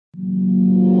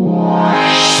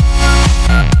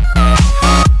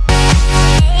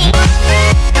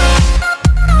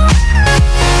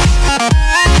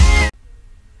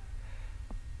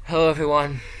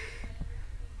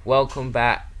welcome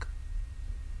back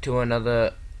to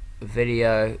another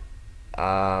video.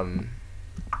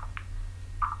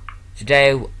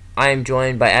 Today I am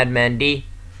joined by ADDMAND.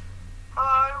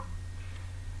 Hello.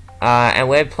 And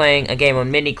we're playing a game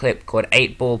on Miniclip called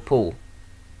 8-Ball Pool.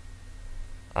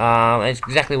 It's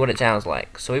exactly what it sounds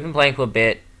like. So we've been playing for a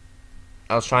bit.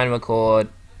 I was trying to record,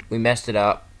 we messed it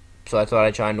up, so I thought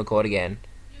I'd try and record again.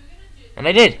 And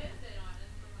I did!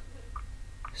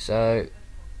 So,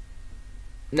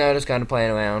 no, just kind of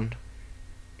playing around.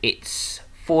 It's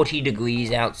 40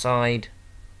 degrees outside.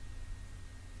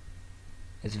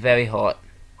 It's very hot.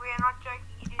 We are not joking,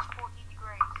 it is 40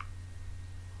 degrees.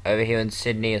 Over here in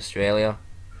Sydney, Australia.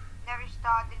 Never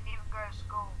started, didn't even go to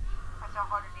school. That's how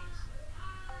hot it is.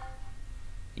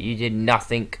 You did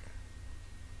nothing.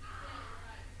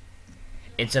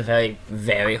 It's a very,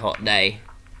 very hot day.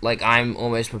 Like, I'm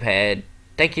almost prepared.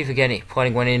 Thank you for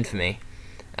putting one in for me.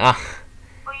 Well,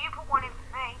 you put one in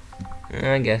for me.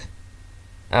 I guess.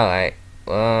 Alright.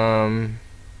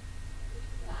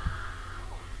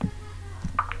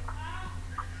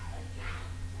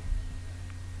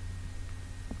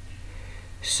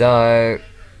 So,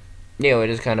 yeah, we're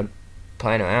just kind of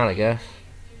playing around, I guess.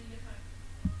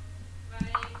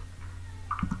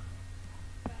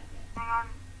 Hang on.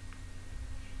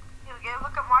 Here we go,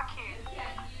 look at my cube.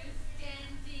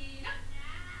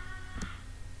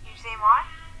 You see mine?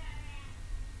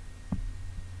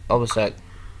 Oh, a sec.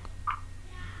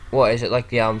 What, is it like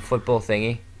the football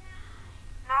thingy?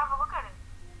 No, have a look at it.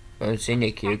 I haven't seen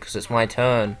your cue because it's my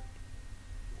turn.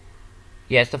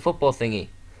 Yeah, it's the football thingy.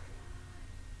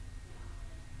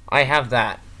 I have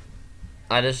that.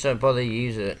 I just don't bother to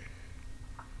use it.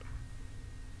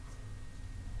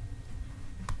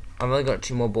 I've only got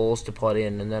 2 more balls to put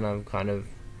in, and then I'm kind of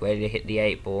ready to hit the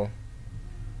 8 ball.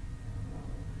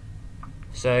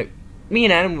 So, me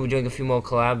and Adam will be doing a few more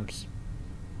collabs.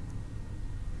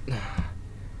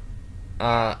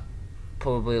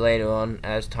 Probably later on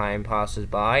as time passes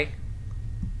by.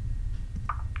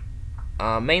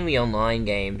 Mainly online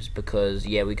games because,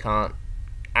 yeah, we can't.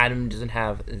 Adam doesn't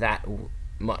have that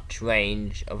much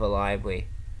range of a library.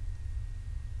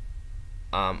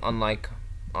 Unlike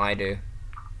I do.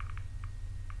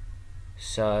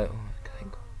 So,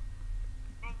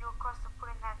 Then you'll cost of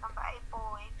putting that number 8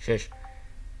 ball in. shush.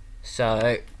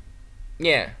 So,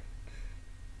 yeah.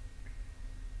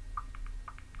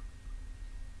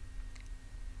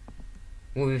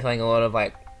 We'll be playing a lot of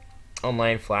like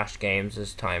online flash games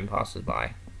as time passes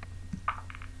by.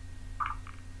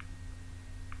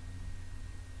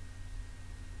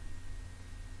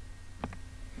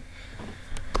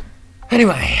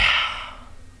 Anyway,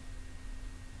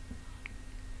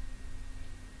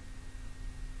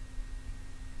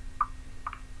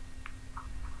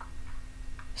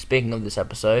 speaking of this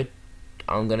episode,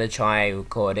 I'm gonna try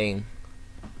recording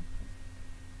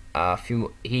a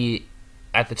few.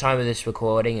 At the time of this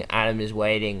recording, Adam is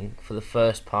waiting for the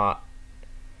first part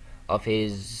of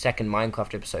his second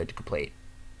Minecraft episode to complete.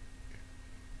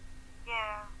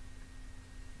 Yeah.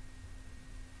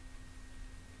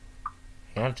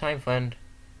 You're out of time, friend.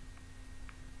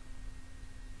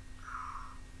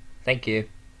 Thank you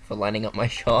for lining up my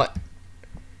shot.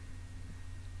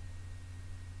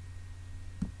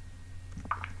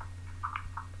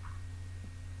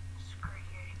 Screw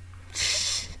you.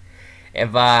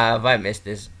 If I missed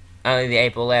this, only the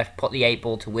 8 ball left. Put the 8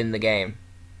 ball to win the game.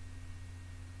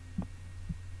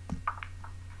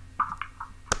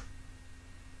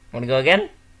 Want to go again?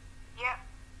 Yep.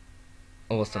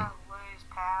 Awesome. Don't lose,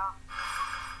 pal.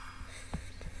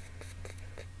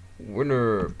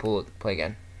 Winner. Pull it. Play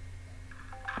again.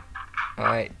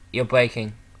 Alright, you're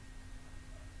breaking.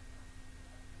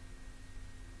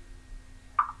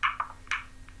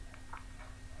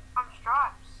 I'm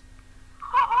stripes.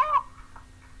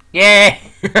 Yeah!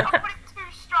 I'm putting 2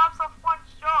 stripes off 1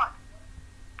 shot.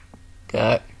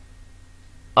 Go.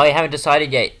 Oh, you haven't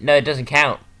decided yet. No, it doesn't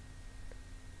count.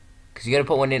 Because you gotta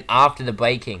put one in after the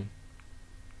breaking.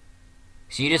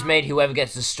 So you just made whoever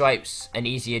gets the stripes an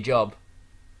easier job.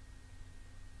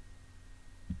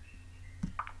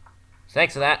 So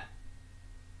thanks for that.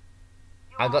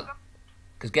 You're I got... welcome.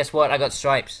 Because guess what? I got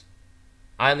stripes.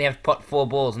 I only have to put 4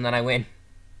 balls and then I win.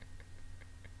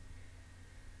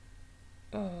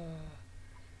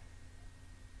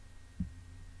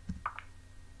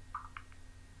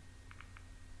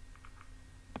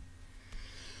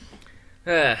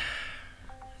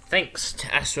 Thanks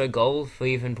to Astro Gold for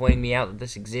even pointing me out that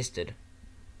this existed.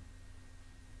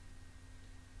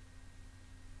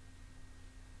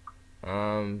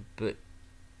 But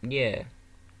yeah.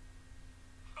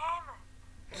 Damn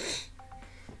it.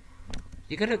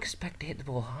 You gotta expect to hit the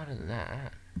ball harder than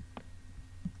that.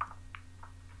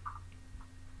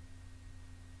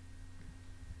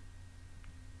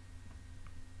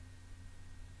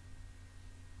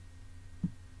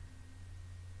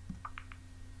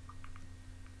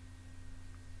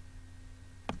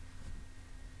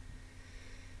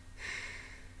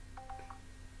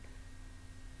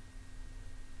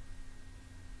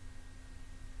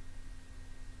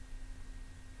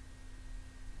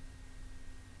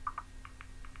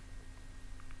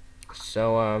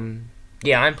 So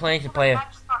yeah, I'm planning to play.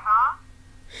 Match spot, huh?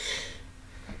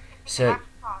 So Match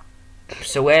spot.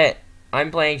 so where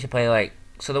I'm planning to play like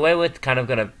so the way we're kind of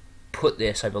gonna put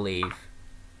this, I believe,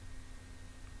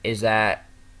 is that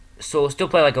so we'll still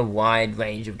play like a wide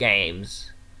range of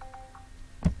games,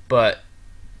 but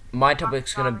my topic,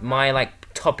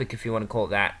 if you want to call it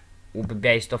that, will be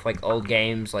based off like old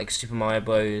games like Super Mario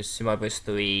Bros, Super Mario Bros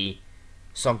 3,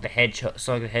 Sonic the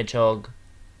Hedgehog,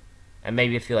 and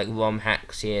maybe a few like ROM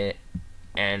hacks here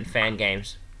and fan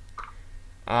games.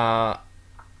 Well,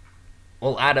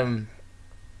 Adam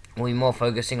will be more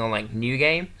focusing on like new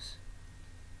games,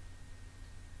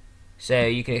 so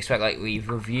you can expect like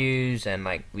reviews and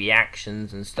like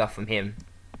reactions and stuff from him.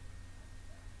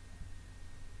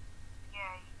 Yeah,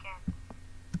 you can.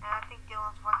 And I think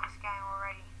Dylan's won this game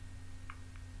already.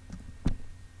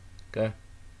 Go.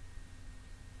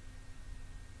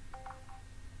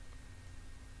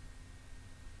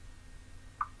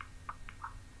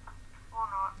 Or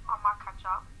not. I might catch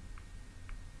up.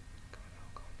 Go.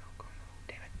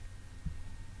 Damn it.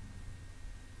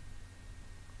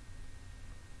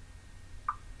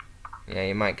 Yeah,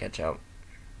 you might catch up.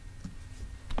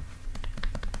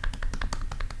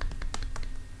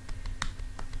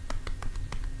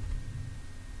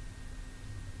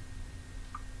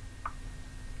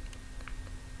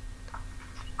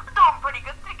 I'm doing pretty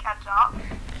good to catch up.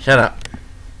 Shut up.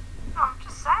 I'm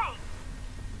just saying.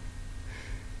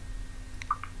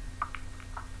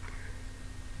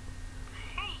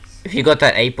 Jeez. If you got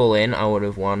that 8 ball in, I would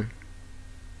have won.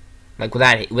 Like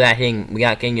without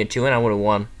getting your 2 in, I would have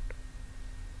won.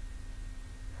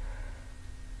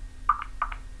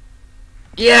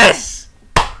 Yes!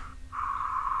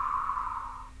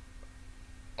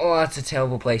 Oh, that's a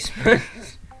terrible placement. It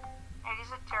is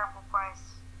a terrible place.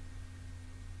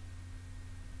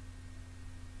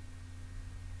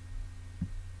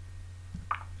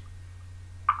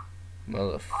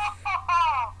 Oh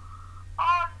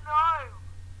no!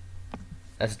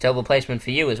 That's a terrible placement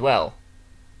for you as well.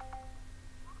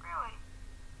 Really?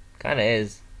 Kinda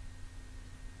is.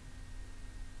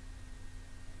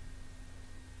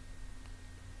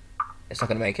 It's not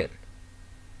gonna make it.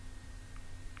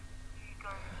 You go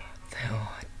again.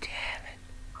 Oh, damn it.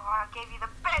 God, I gave you the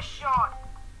best shot.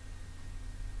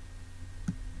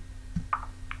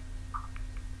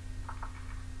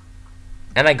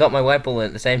 And I got my white ball in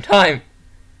at the same time.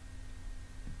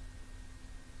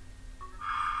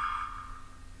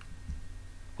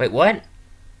 Wait, what?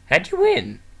 How'd you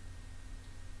win?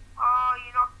 Oh,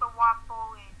 you knocked the white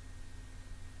ball in.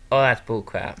 Oh, that's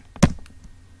bullcrap.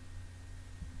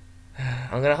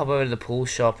 I'm gonna hop over to the pool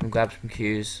shop and grab some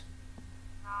cues.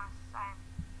 Nice,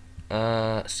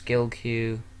 same. Skill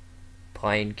cue,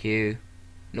 Pine cue,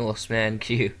 Norseman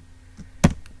cue.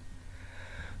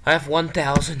 I have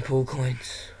 1,000 pool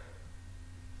coins.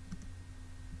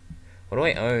 What do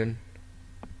I own?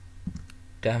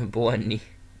 Damn Bonnie.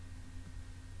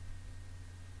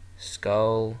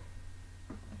 Skull.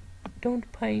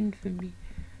 Don't pine for me.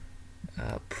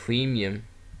 Premium.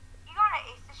 You got an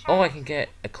Easter show? Oh, I can get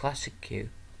a classic queue.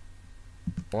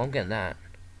 Oh, I'm getting that.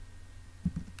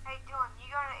 Hey, Dylan, you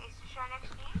got an Easter show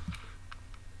next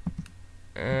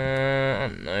year? I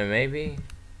don't know, maybe.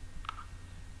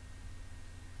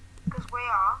 Because we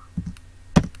are.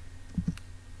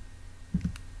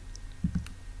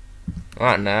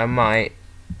 I don't know, I might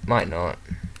not.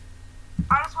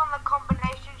 I just won the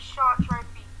combination shot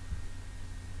trophy.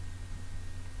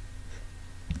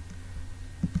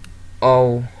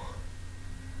 Oh.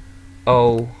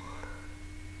 Oh.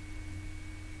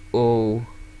 Oh.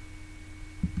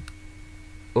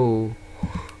 Oh.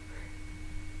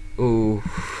 Oh.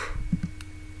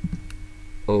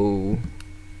 Oh.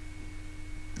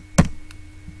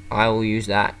 I will use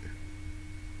that.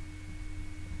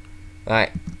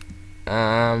 Right.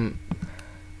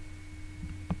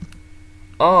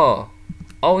 Oh.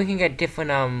 Oh, we can get different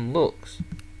looks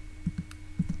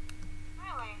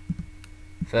Really?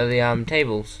 for the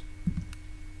tables.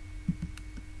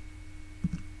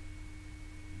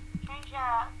 Change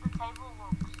the table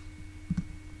looks.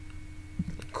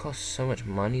 It costs so much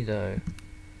money though.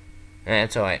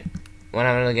 It's alright. Wanna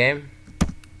have another game?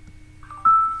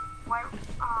 Wait,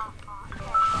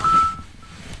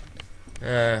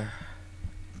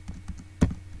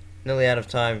 Nearly out of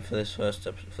time for this first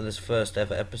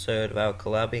ever episode of our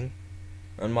collabing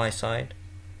on my side.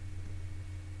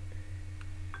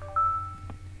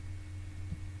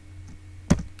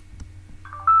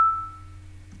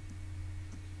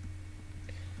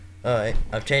 Alright,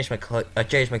 I've changed my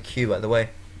cue, by the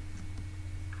way.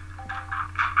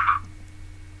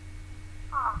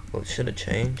 Well, it should have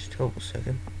changed. Hold on a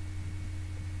second.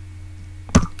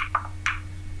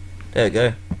 There we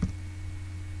go.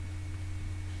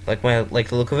 Like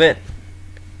the look of it?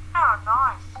 Oh,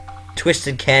 nice.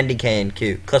 Twisted candy cane,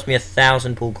 cute. Cost me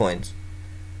 1,000 pool coins.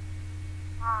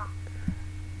 I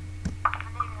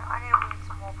need to win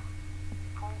some more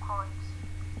pool coins.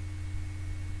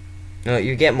 No,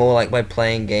 you get more like by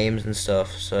playing games and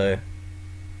stuff, so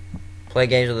play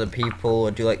games with other people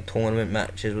or do like tournament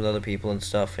matches with other people and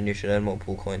stuff, and you should earn more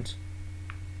pool coins.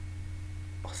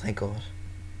 Oh, thank God.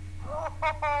 Oh,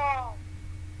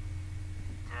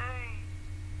 dude.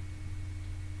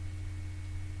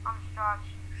 I'm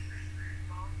stretched.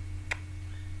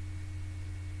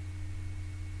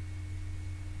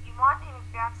 You might need to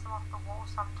bounce them off the wall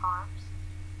sometimes.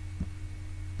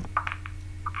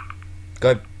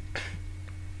 Go.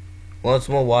 Once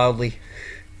more wildly.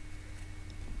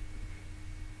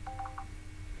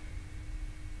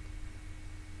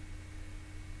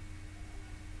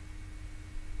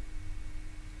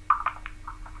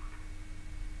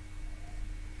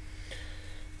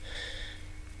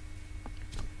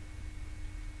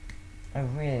 I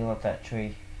really love that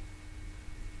tree.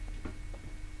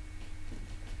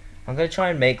 I'm gonna try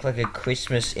and make like a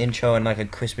Christmas intro and like a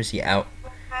Christmassy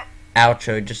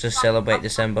outro just to celebrate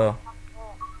December.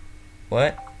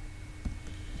 What?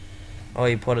 Oh,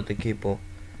 you potted the keyboard.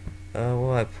 Where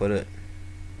will I put it?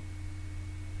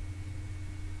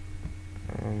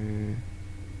 I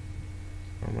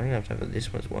might have to have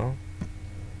this one as well.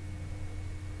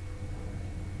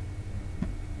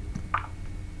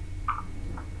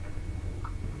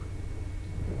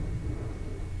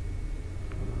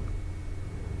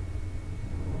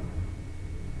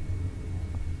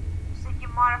 So you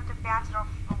might have to bounce it off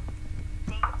the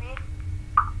thing a bit.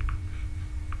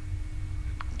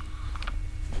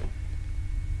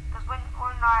 Because when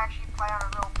I actually play on a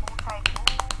real pool table,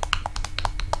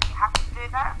 you have to do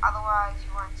that, otherwise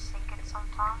you won't sink it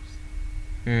sometimes.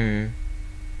 You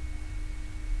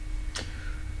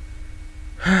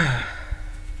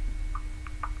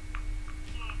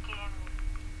kidding me?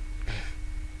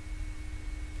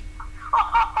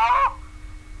 Oh,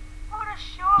 what a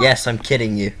shot! Yes, I'm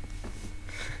kidding you.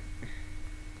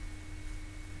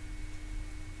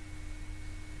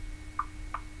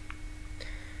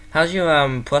 How's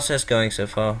your process going so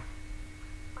far?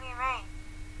 What do you mean?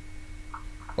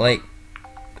 Like,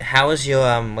 how is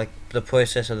your like the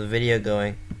process of the video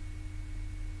going?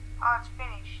 Oh, it's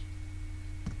finished.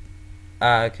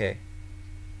 Ah, okay.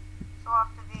 So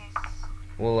after this,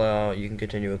 Well, you can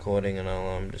continue recording, and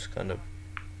I'll just kind of.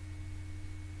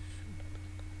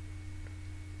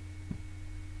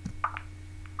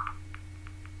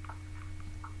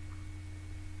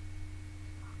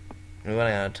 We're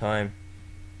running out of time.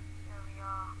 there we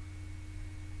are.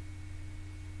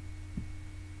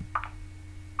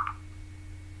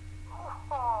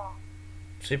 Oh,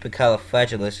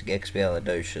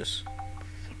 Supercalifragilisticexpialidocious.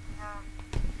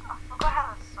 I forgot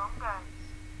how the song goes.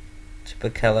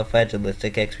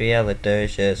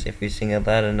 Supercalifragilisticexpialidocious. If we sing it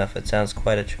loud enough, it sounds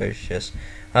quite atrocious.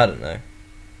 I don't know.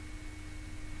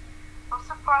 I'm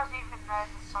surprised you even know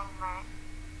the song, mate.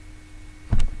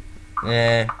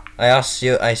 Yeah, I asked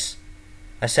you. I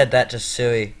said that to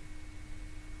Sui,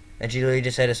 and she literally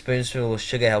just said a spoonful of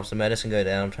sugar helps the medicine go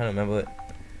down. I'm trying to remember it.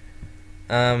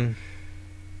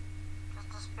 Just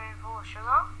a spoonful of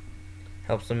sugar?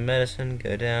 Helps the medicine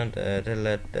go down. Da, da,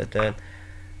 da, da, da.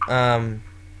 Oh,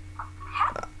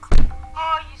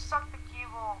 you sucked the cue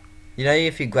ball. You know,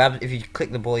 if you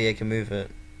click the ball, you can move it.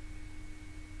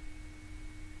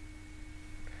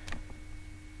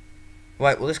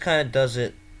 Right. Well, this kind of does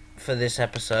it for this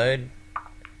episode.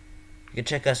 You can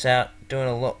check us out doing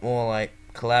a lot more like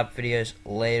collab videos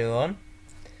later on.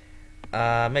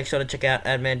 Make sure to check out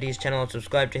ADDMAND's channel and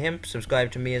subscribe to him. Subscribe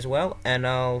to me as well, and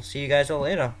I'll see you guys all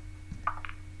later.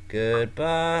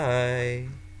 Goodbye.